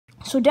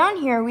So down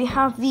here we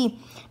have the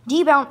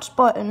debounced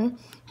button.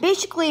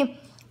 Basically,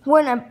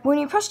 when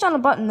you press down a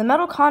button, the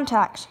metal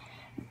contacts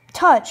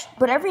touch,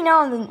 but every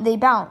now and then they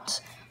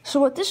bounce.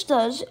 So what this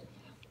does,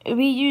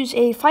 we use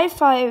a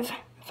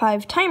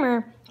 555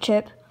 timer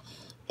chip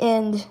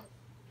and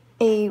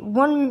a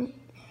 1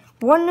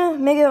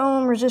 mega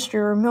ohm resistor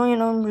or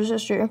million ohm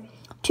resistor,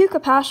 2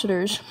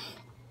 capacitors,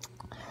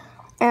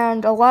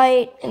 and a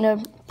light and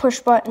a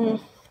push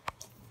button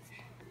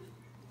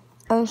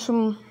and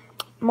some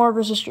more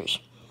resistors.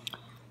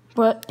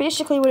 But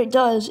basically what it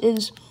does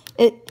is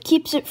it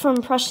keeps it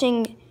from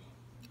pressing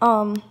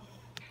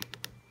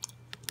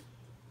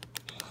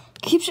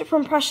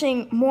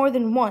more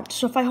than once.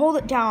 So if I hold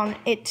it down,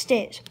 it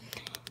stays.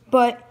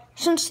 But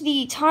since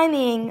the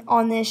timing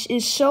on this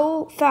is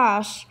so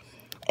fast,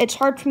 it's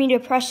hard for me to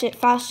press it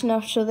fast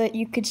enough so that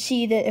you could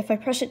see that if I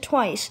press it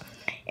twice,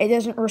 it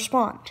doesn't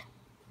respond.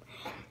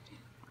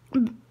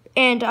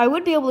 And I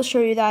would be able to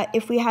show you that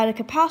if we had a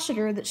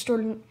capacitor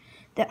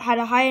that had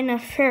a high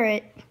enough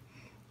ferrite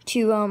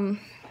to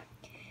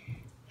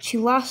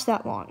last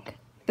that long.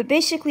 But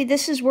basically,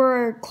 this is where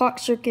our clock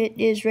circuit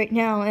is right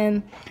now,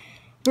 and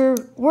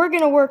we're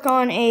gonna work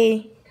on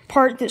a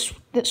part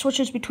that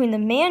switches between the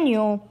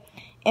manual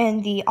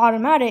and the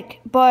automatic,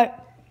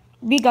 but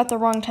we got the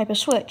wrong type of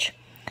switch.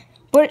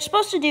 What it's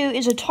supposed to do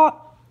is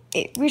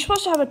we're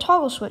supposed to have a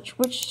toggle switch,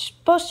 which it's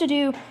supposed to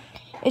do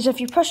is if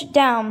you push it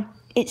down,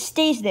 it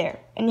stays there,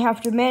 and you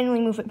have to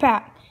manually move it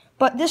back.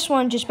 But this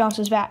one just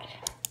bounces back.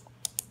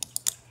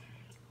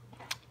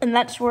 And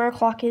that's where our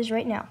clock is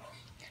right now.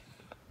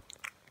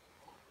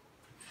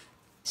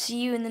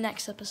 See you in the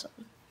next episode.